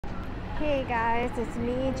Hey guys, it's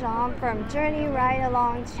me, John from Journey Ride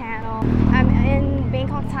Along channel. I'm in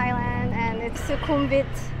Bangkok, Thailand, and it's Sukhumvit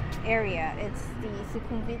area. It's the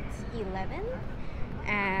Sukhumvit 11,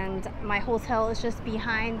 and my hotel is just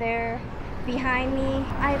behind there, behind me.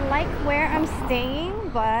 I like where I'm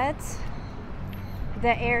staying, but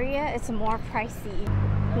the area is more pricey,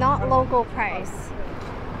 not local price.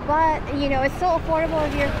 But you know, it's still affordable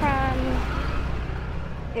if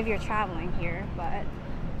you're traveling here, but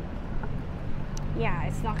yeah,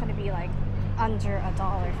 it's not going to be like under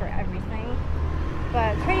 $1 for everything.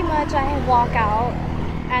 But pretty much I walk out,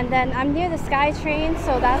 and then I'm near the SkyTrain,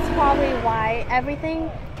 so that's probably why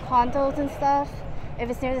everything, condos and stuff, if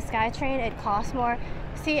it's near the SkyTrain, it costs more.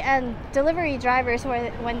 See, and delivery drivers,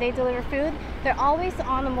 when they deliver food, they're always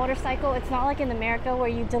on a motorcycle. It's not like in America where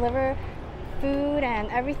you deliver food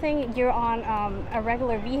and everything, you're on a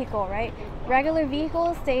regular vehicle, right? Regular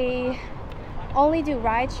vehicles, they only do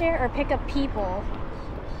rideshare or pick up people.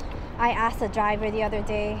 I asked the driver the other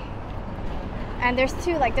day, and there's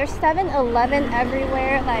two, like there's 7-Eleven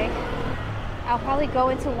everywhere. Like I'll probably go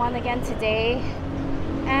into one again today,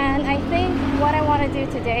 and I think what I want to do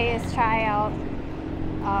today is try out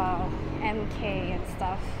MK and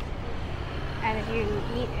stuff. And if you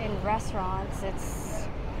eat in restaurants, it's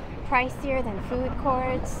pricier than food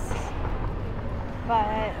courts,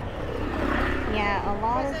 but yeah, a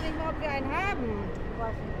lot of,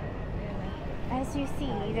 as you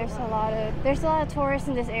see, there's a lot of tourists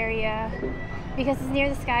in this area because it's near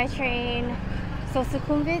the SkyTrain. So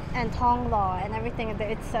Sukhumvit and Thonglo and everything,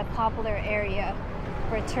 it's a popular area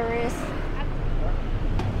for tourists.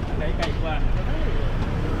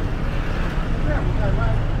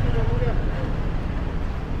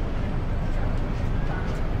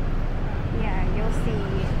 Yeah, you'll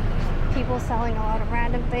see people selling a lot of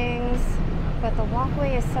random things, but the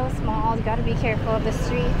walkway is so small, you gotta be careful of the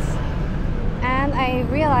streets. And I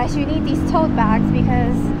realized you need these tote bags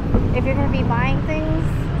because if you're gonna be buying things,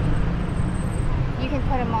 you can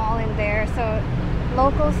put them all in there. So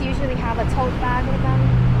locals usually have a tote bag with them.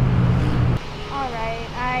 Alright,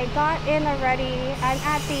 I got in already. I'm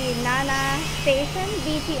at the Nana station,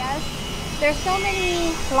 BTS. There's so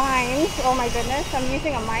many lines. Oh my goodness, I'm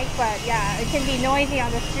using a mic, but yeah, it can be noisy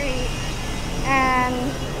on the street. And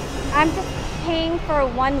I'm just paying for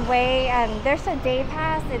one way, and there's a day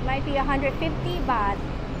pass. It might be 150 baht,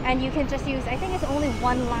 and you can just use, I think it's only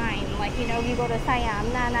one line. Like, you know, you go to Siam,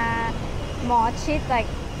 Nana, Mochit, like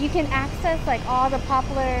you can access like all the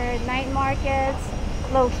popular night markets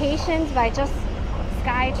locations by just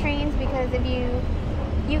SkyTrains, because if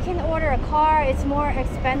you can order a car, it's more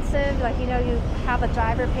expensive, like, you know, you have a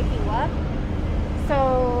driver pick you up,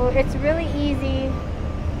 so it's really easy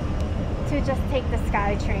to just take the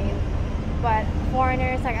SkyTrain. But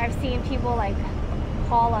foreigners, like I've seen people like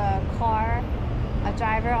call a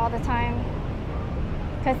driver all the time,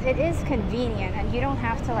 because it is convenient and you don't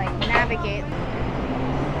have to like navigate.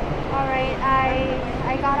 Alright,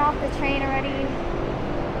 I got off the train already.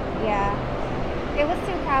 Yeah, it was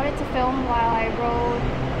too crowded to film while I rode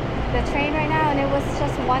the train right now, and it was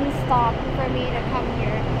just one stop for me to come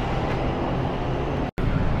here.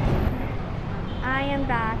 I am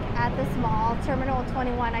back at this mall, Terminal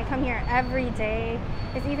 21. I come here every day.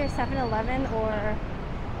 It's either 7-Eleven or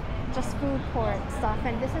just food court stuff,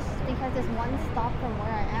 and this is because it's one stop from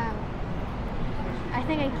where I am. I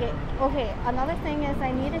think okay, another thing is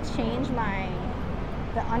I need to change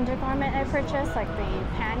the undergarment I purchased, like the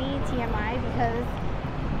panty TMI, because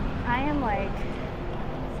I am like,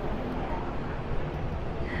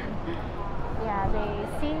 yeah, they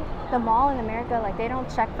see the mall in America, like they don't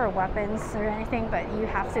check for weapons or anything, but you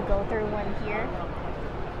have to go through one here.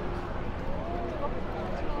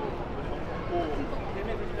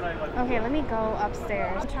 Okay, let me go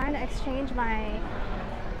upstairs. I'm trying to exchange my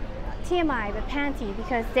TMI, the panty,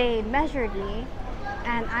 because they measured me,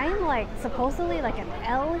 and I'm like supposedly like an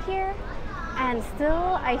L here, and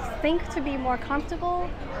still I think to be more comfortable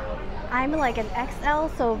I'm like an XL,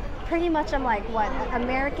 so pretty much I'm like, what,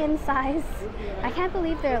 American size? I can't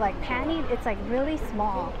believe they're like panty, it's like really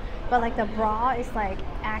small, but like the bra is like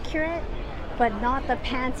accurate, but not the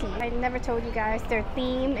panty. I never told you guys, their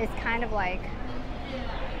theme is kind of like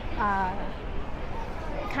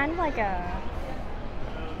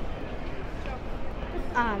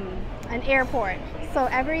an airport. So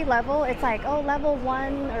every level, it's like, oh, level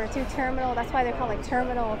 1 or 2 terminal. That's why they're called like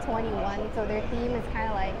Terminal 21. So their theme is kind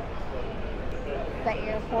of like the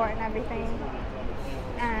airport and everything.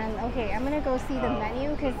 And okay, I'm gonna go see the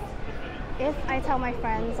menu, because if I tell my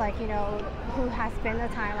friends, like, you know, who has been to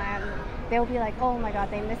Thailand, they'll be like, oh my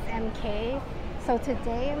god, they missed MK. So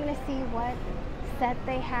today I'm gonna see what set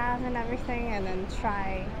they have and everything, and then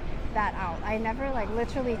try that out. I never like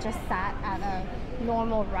literally just sat at a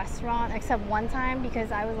normal restaurant except one time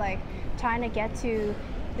because I was like trying to get to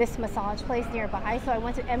this massage place nearby, so I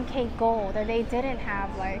went to MK Gold and they didn't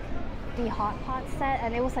have like the hot pot set,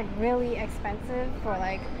 and it was like really expensive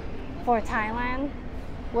for Thailand,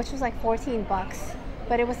 which was like 14 bucks,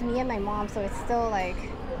 but it was me and my mom, so it's still like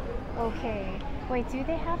okay. Wait, do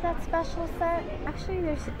they have that special set? Actually,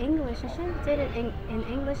 there's English. I should have did it in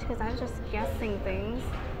English because I was just guessing things.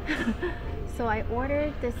 So I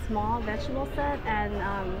ordered this small vegetable set, and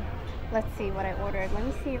let's see what I ordered. Let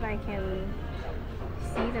me see if I can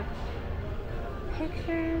see the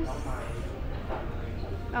pictures.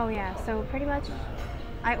 Oh yeah, so pretty much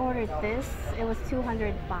I ordered this. It was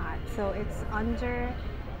 200 baht, so it's under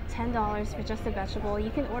 $10 for just a vegetable.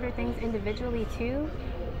 You can order things individually too,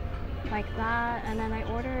 like that. And then I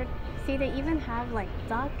ordered, see, they even have like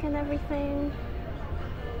duck and everything.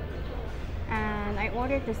 And I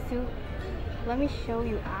ordered the soup. Let me show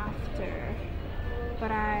you after.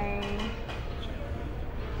 But I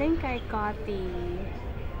think I got the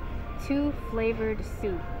 2 flavored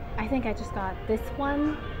soup. I think I just got this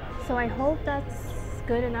one. So I hope that's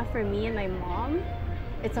good enough for me and my mom.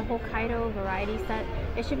 It's a Hokkaido variety set.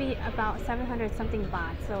 It should be about 700 something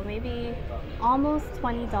baht. So maybe almost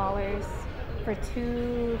 $20 for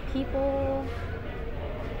 2 people.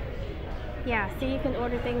 Yeah, so you can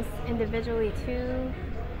order things individually too.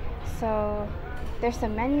 So there's a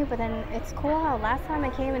menu, but then it's cool how last time I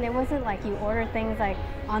came and it wasn't like you order things like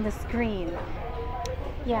on the screen.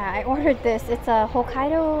 Yeah, I ordered this. It's a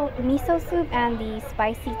Hokkaido miso soup and the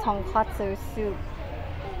spicy tonkatsu soup.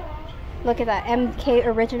 Look at that. MK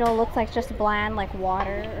original looks like just bland, like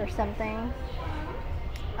water or something.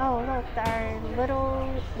 Oh look, our little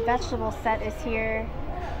vegetable set is here.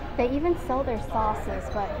 They even sell their sauces,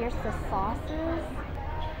 but here's the sauces.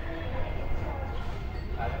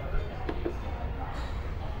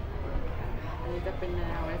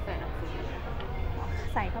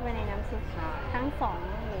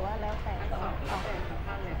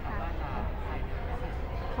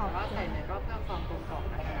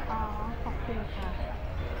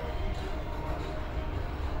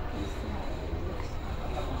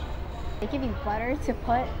 They give you butter to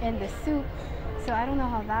put in the soup, so I don't know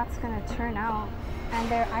how that's gonna turn out. And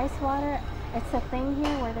their ice water, it's a thing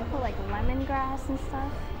here where they put like lemongrass and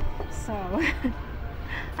stuff. So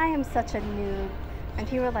I am such a noob, and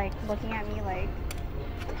people are like looking at me like,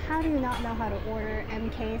 how do you not know how to order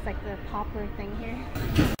MK? It's like the popular thing here.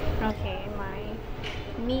 Okay, my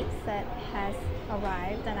meat set has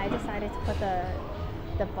arrived, and I decided to put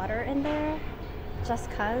the butter in there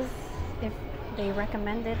just cause if they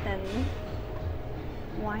recommend it, then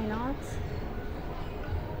why not?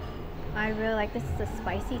 I really like this. Is the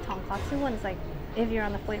spicy tonkatsu one. It's like if you're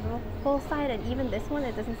on the flavorful side, and even this one,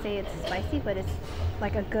 it doesn't say it's spicy, but it's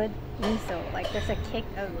like a good miso. Like there's a kick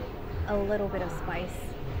of a little bit of spice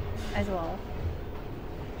as well.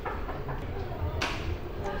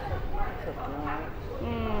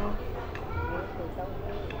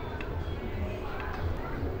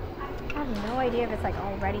 I have no idea if it's like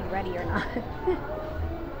already ready or not.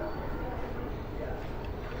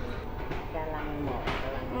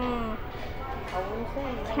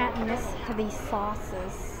 Can't miss these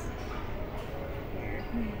sauces here.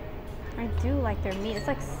 I do like their meat. It's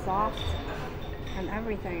like soft and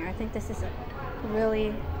everything. I think this is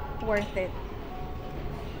really worth it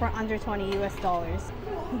for under $20 US.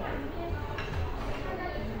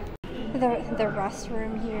 The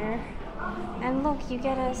restroom here, and look, you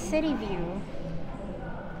get a city view.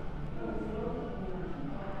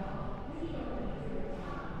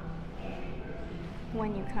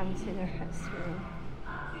 When you come to the restroom.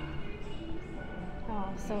 Oh,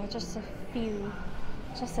 so just a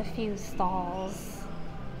few stalls.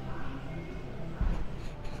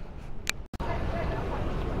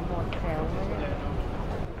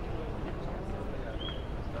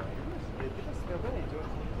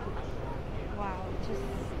 Wow, just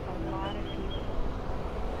a lot of people.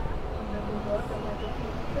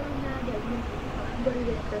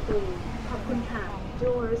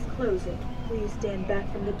 Doors closing. Please stand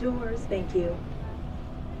back from the doors. Thank you.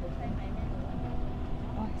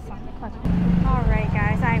 Alright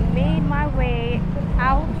guys, I made my way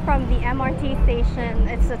out from the MRT station.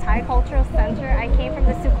 It's the Thai Cultural Center. I came from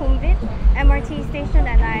the Sukhumvit MRT station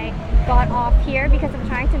and I got off here because I'm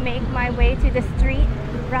trying to make my way to the street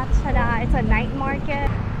Ratchada. It's a night market.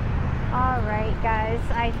 Alright guys,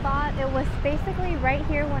 I thought it was basically right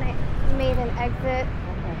here when I made an exit,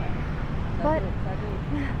 but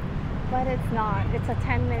but it's not. It's a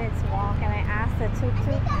 10 minutes walk, and I asked the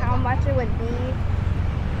tuk-tuk how much it would be,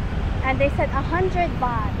 and they said 100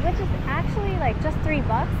 baht, which is actually like just $3,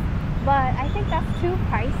 but I think that's too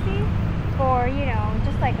pricey for, you know,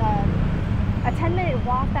 just like a 10-minute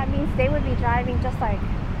walk. That means they would be driving just like,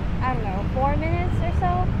 I don't know, 4 minutes or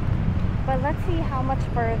so. But let's see how much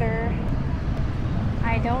further.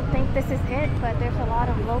 I don't think this is it, but there's a lot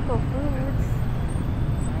of local foods.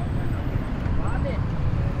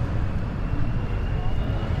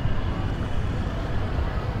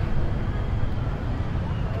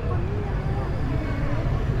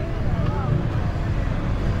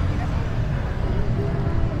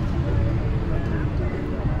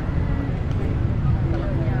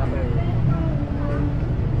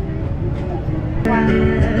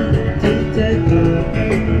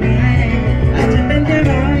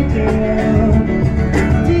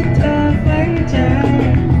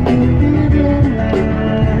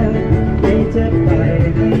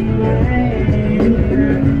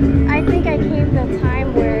 I think I came to a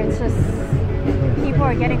time where it's just people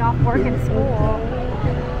are getting off work and school.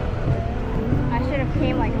 I should have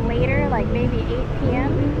came like later, like maybe 8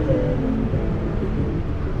 p.m.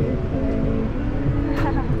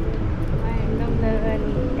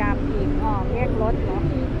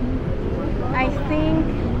 I think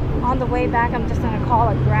on the way back I'm just gonna call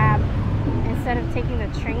a Grab instead of taking the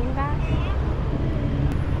train back.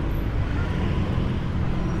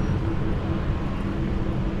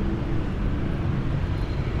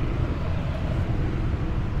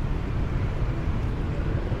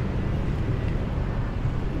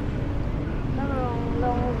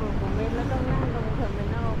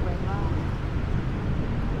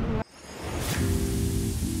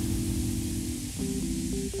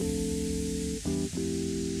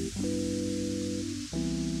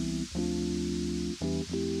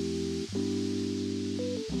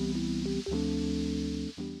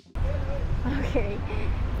 Okay,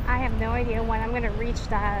 I have no idea when I'm gonna reach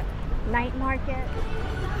that night market.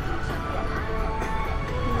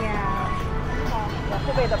 Yeah.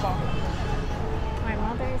 My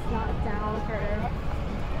mother is not down for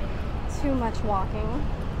too much walking.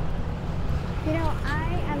 You know, I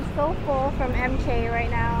am so full from MK right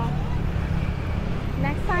now.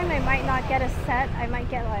 Next time I might not get a set. I might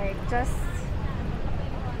get like just...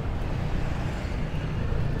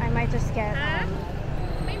 I might just get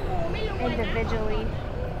individually.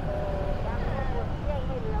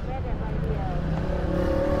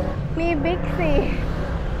 Me big C.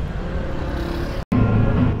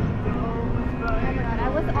 Oh my god, I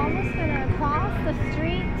was almost gonna cross the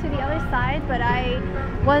street to the other side, but I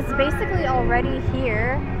was basically already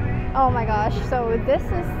here. Oh my gosh, so this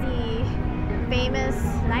is the famous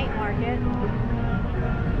night market.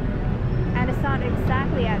 And it's not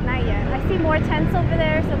exactly at night yet. I see more tents over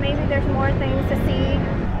there, so maybe there's more things to see.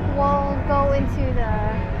 We'll go into the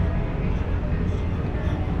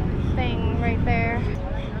thing right there.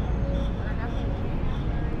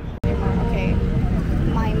 Okay,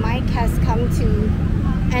 my mic has come to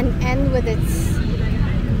an end with its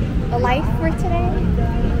life for today.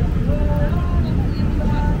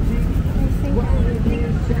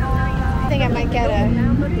 I think I might get a...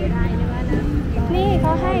 นี่เข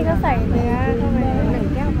าให้ก็ใส่เนื้อเข้าไป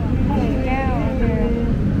1 แก้ว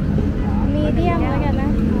medium แล้วกันนะ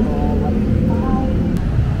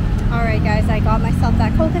Alright guys, I got myself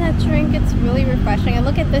that coconut drink. It's really refreshing. And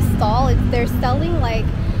look at this stall. They're selling like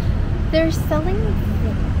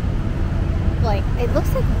it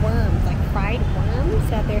looks like worms, like fried worms,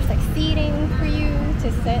 that there's like seating for you to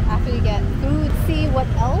sit after you get food. See what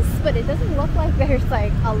else, but it doesn't look like there's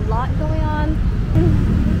like a lot going on.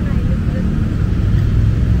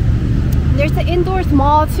 There's an indoors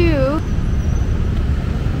mall too.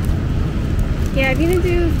 Yeah, if you can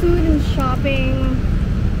do food and shopping,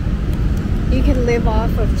 you can live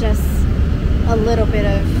off of just a little bit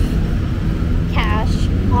of cash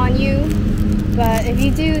on you. But if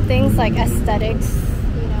you do things like aesthetics,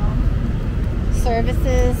 you know,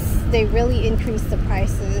 services, they really increase the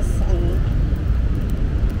prices, and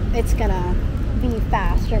it's gonna be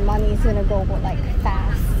fast. Your money's gonna go like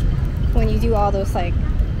fast when you do all those like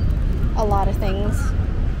a lot of things.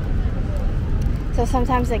 So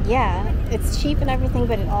sometimes like, yeah, it's cheap and everything,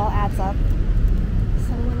 but it all adds up.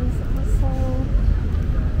 Someone's also...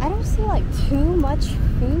 I don't see like too much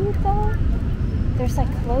food though. There's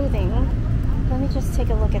like clothing. Let me just take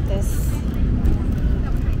a look at this.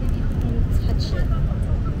 Let me touch it.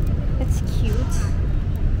 It's cute.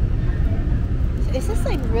 Is this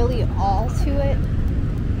like really all to it?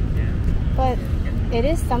 But it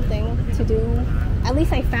is something to do. At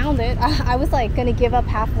least I found it. I was like gonna give up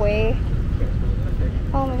halfway.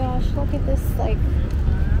 Oh my gosh, look at this, like,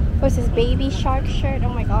 what's this, baby shark shirt? Oh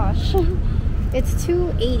my gosh. It's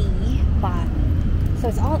 280 baht. So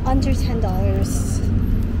it's all under $10.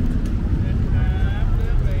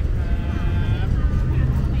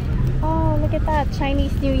 Oh, look at that,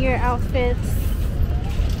 Chinese New Year outfits.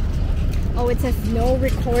 Oh, it says no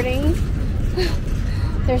recording.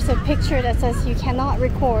 There's a picture that says you cannot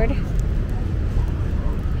record.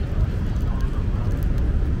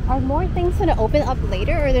 Are more things gonna open up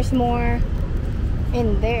later, or there's more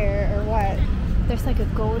in there, or what? There's like a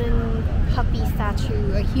golden puppy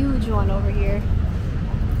statue, a huge one over here.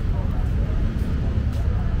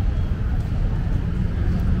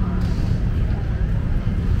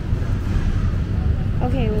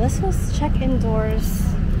 Okay, let's go check indoors.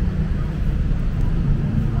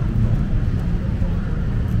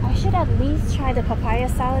 I should at least try the papaya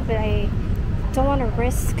salad, but I don't want to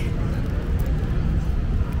risk,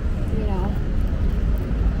 you know,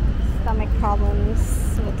 stomach problems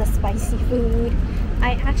with the spicy food.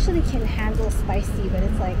 I actually can handle spicy, but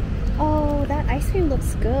it's like, oh, that ice cream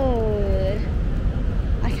looks good.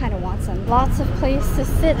 I kind of want some. Lots of place to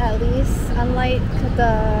sit at least, unlike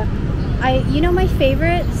the, you know, my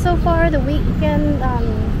favorite so far the weekend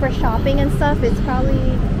for shopping and stuff is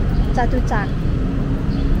probably chatuchak.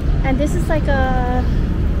 And this is like a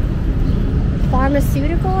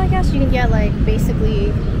pharmaceutical, I guess. You can get like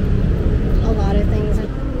basically a lot of things.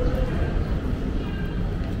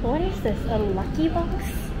 What is this? A lucky box?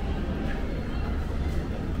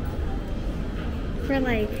 For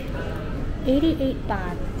like 88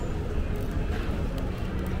 baht.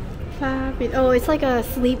 Oh, it's like a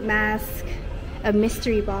sleep mask, a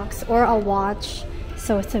mystery box, or a watch.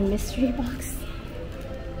 So it's a mystery box.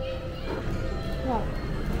 Wow.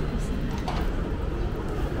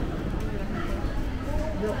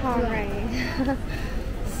 Alright.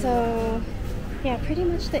 So yeah, pretty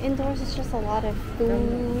much the indoors is just a lot of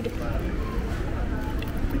food.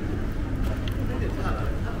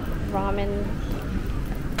 Ramen.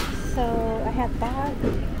 So I had that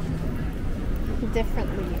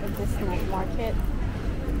differently at this night market.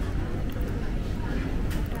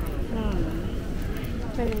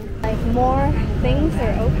 Like more things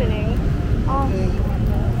are opening. Oh.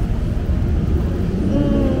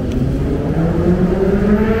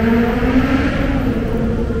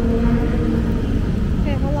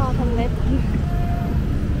 Okay, เขารอทำเล็บ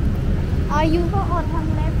ยูก็อดท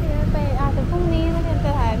ำเล็บไปอาจจะพรุ่งนี้แล้วกันส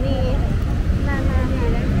ถานีนานๆแ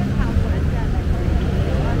ล้วทำเหมือนกัน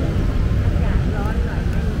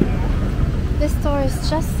This store is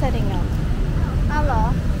just setting up. อ้าวเหรอ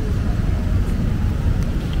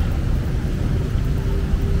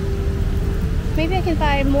Maybe I can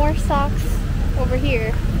buy more socks over here.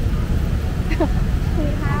 ถุง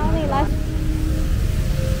เท้านี่ละ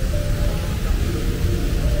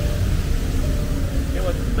นี่ว่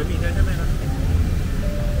ามันมีใช่ไหมครับ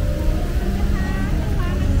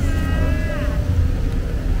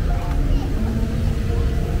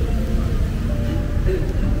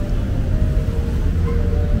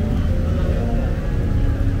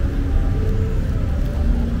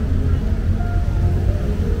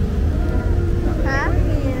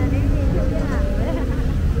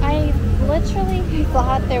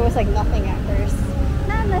thought there was like nothing at first.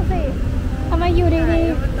 นั่นน่ะสิทำไมอยู่ดีๆ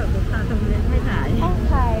อ้าว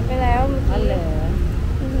ถ่ายไปแล้วเมื่อกี้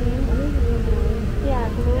อยา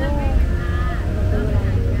กรู้หม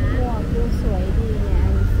วกดูสวยดีเนี่ย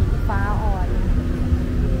สีฟ้าอ่อน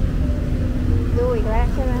ดูอีกแล้ว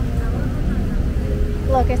ใช่ไหม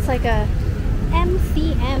Look, it's like a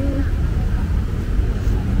MCM,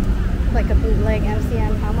 like a bootleg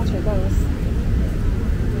MCM. How much are those?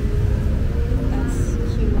 That's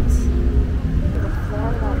cute. The floor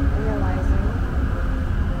not realizing.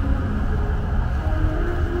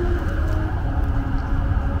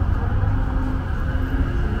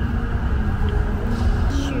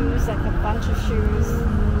 Shoes, like a bunch of shoes.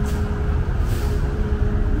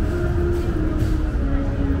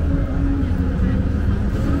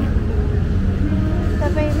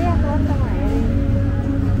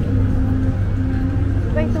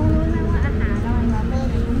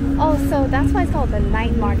 Oh, so that's why it's called the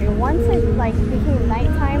night market. Once it like became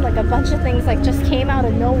nighttime, like a bunch of things like just came out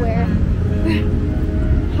of nowhere.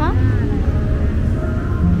 Huh?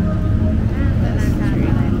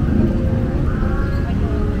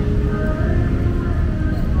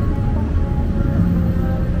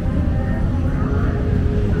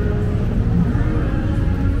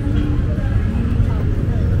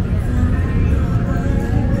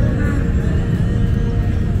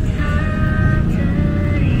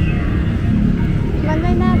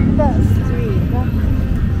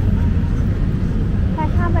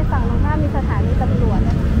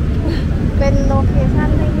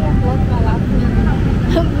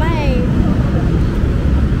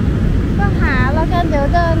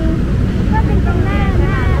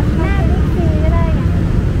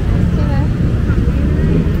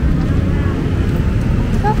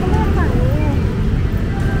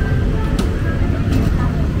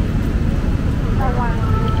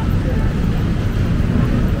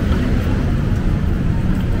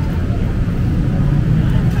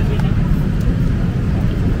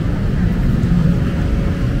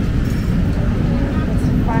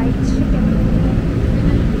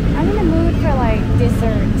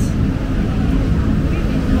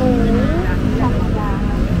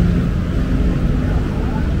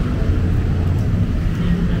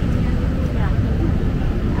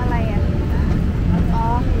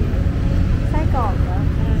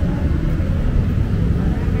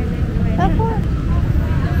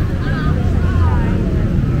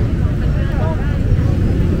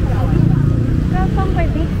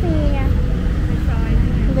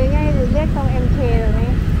 ยกตรง MK ตรง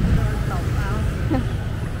นี้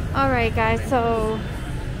Alright guys, so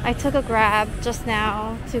I took a Grab just now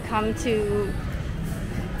to come to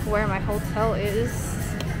where my hotel is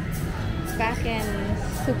back in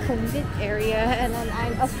Sukhumvit area, and then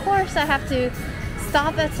of course I have to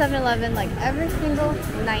stop at 7-Eleven like every single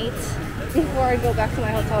night before I go back to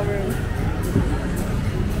my hotel room.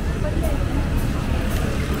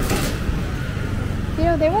 You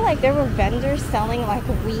know, there were vendors selling like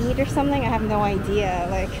weed or something. I have no idea,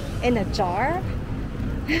 like in a jar.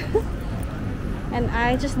 And I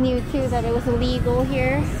just knew too that it was illegal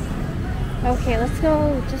here. Okay, let's go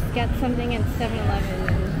just get something in 7-Eleven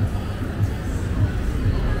and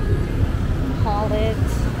haul it.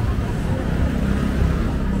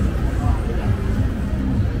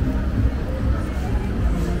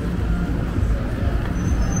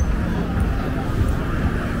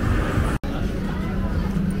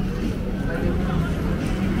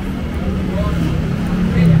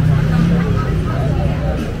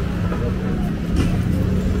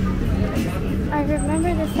 I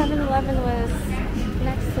remember the 7-Eleven was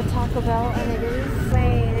next to Taco Bell, and it is.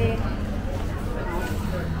 Wait.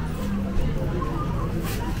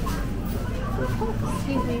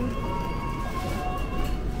 Excuse me.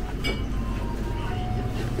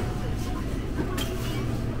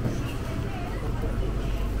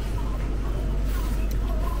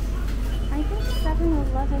 I think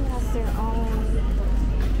 7-Eleven has their own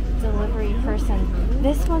delivery person.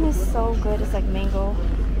 This one is so good. It's like mango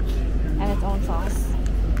and its own sauce.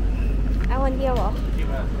 I want you.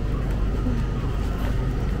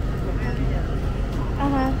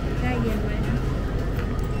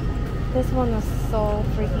 This one was so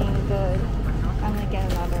freaking good. I'm gonna get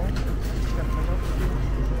another.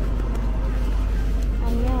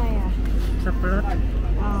 Yeah. สับปะรด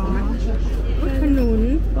ขนุน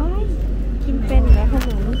กินเป็นแล้วข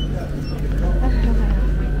นุน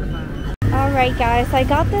Alright guys, I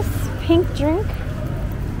got this pink drink.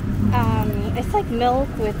 It's like milk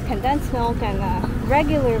with condensed milk and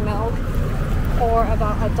regular milk for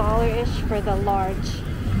about $1-ish for the large,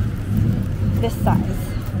 this size.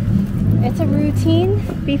 It's a routine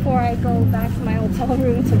before I go back to my hotel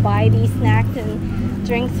room to buy these snacks and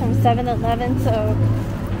drinks from 7-Eleven. So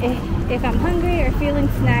if I'm hungry or feeling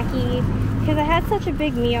snacky, because I had such a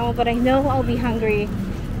big meal, but I know I'll be hungry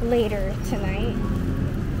later tonight.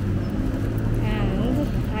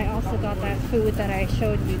 I also got that food that I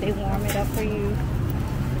showed you. They warm it up for you.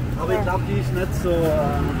 Aber ich glaube, die ist nicht so.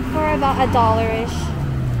 For about $1-ish.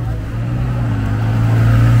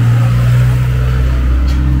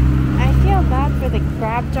 I feel bad for the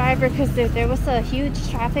Grab driver because there was a huge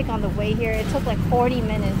traffic on the way here. It took like 40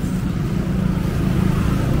 minutes.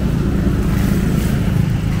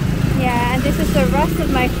 Yeah, and this is the rest of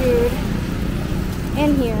my food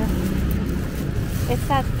in here. It's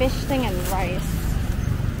that fish thing and rice.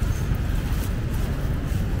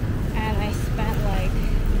 And I spent like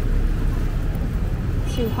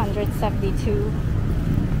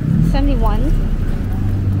 271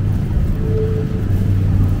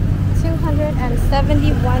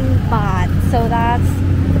 baht, so that's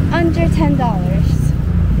under $10.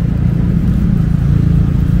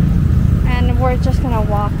 And we're just gonna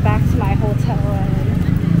walk back to my hotel, and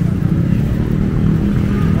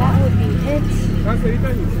that would be it.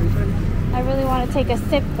 I really want to take a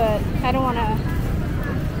sip, but I don't want to,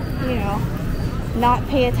 you know, not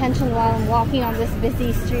pay attention while I'm walking on this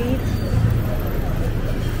busy street.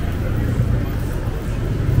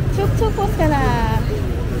 Tuk-tuk was gonna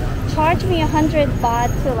charge me 100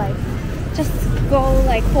 baht to like just go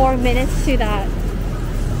like 4 minutes to that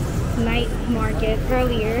night market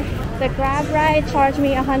earlier. The Grab ride charged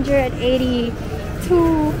me 182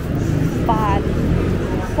 baht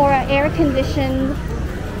for an air-conditioned,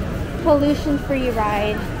 pollution-free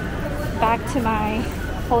ride back to my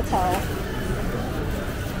hotel.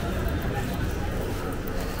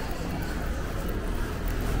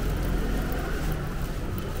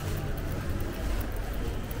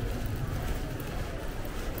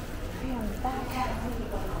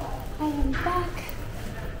 I am back.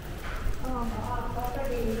 Oh.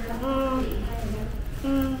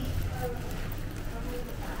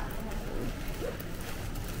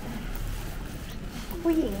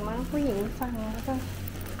 ผู้หญิงมั้งผู้หญิงฟังแล้วก็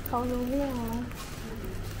เขารู้เรื่องมั้ง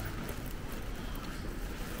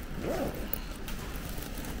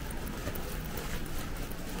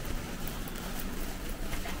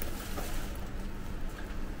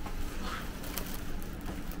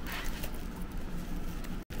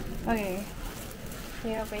Okay,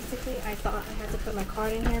 you know, basically I thought I had to put my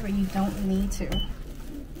card in here, but you don't need to.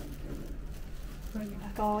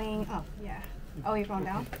 Going up, yeah. Oh, you're going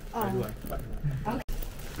down? ไปด้วยไปด้วย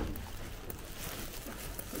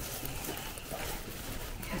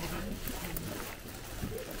Okay.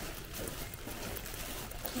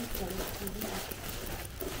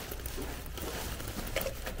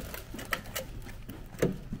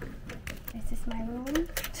 Is this my room?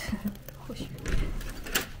 Oh, sure.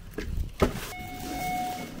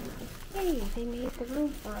 Hey, they made the room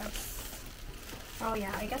for us. Oh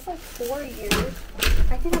yeah, I guess like 4 years.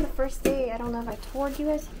 I think on the first day, I don't know if I told you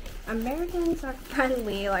guys, Americans are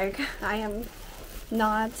friendly. Like, I am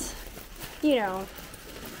not, you know,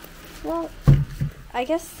 well, I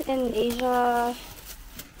guess in Asia,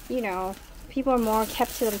 you know, people are more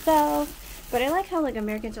kept to themselves. But I like how like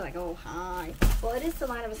Americans are like, oh, hi. Well, it is the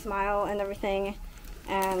line of a smile and everything.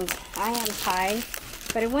 And I am Thai.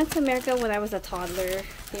 But I went to America when I was a toddler,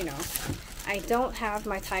 you know. I don't have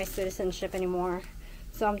my Thai citizenship anymore.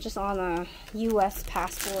 So I'm just on a US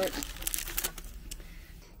passport.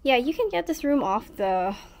 Yeah, you can get this room off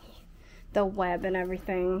the web and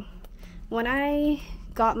everything. When I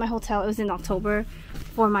got my hotel, it was in October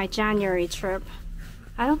for my January trip.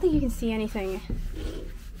 I don't think you can see anything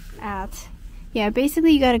at... Yeah,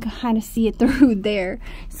 basically you gotta kind of see it through there.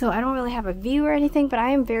 So I don't really have a view or anything, but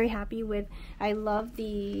I am very happy with... I love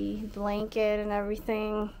the blanket and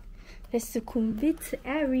everything. This Sukhumvit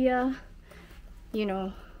area. You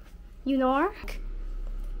know,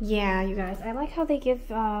 yeah, you guys, I like how they give,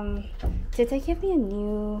 did they give me a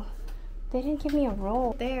new, they didn't give me a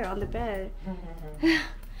roll there on the bed.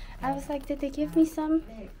 I was like, did they give me some?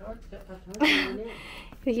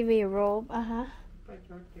 They give me a robe,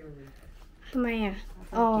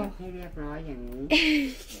 Oh.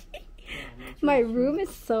 My room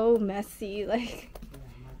is so messy, like,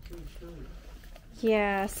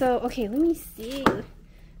 yeah, so, okay, let me see.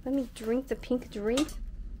 Let me drink the pink drink.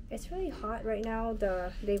 It's really hot right now.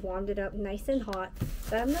 They warmed it up nice and hot,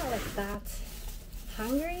 but I'm not like that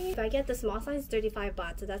hungry. If I get the small size, 35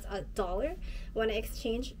 baht, so that's $1. When I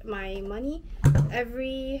exchange my money,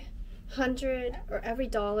 every 100 or every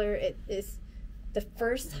dollar, it is the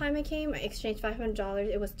first time I came, I exchanged $500.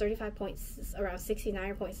 It was 35 points, around 69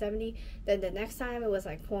 or 0.70. Then the next time it was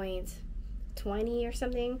like 0.20 or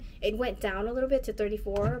something. It went down a little bit to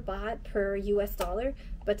 34 baht per US dollar,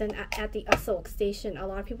 but then at the Asok station, a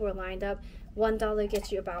lot of people were lined up. $1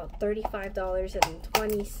 gets you about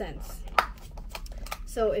 $35.20.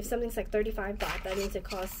 So if something's like 35 baht, that means it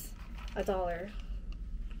costs $1.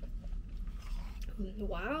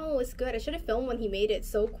 Wow, it's good. I should have filmed when he made it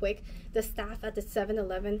so quick. The staff at the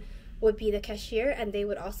 7-Eleven would be the cashier and they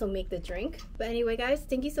would also make the drink. But anyway guys,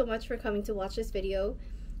 thank you so much for coming to watch this video.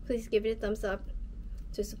 Please give it a thumbs up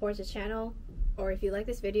to support the channel, or if you like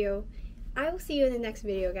this video, I will see you in the next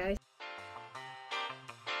video, guys.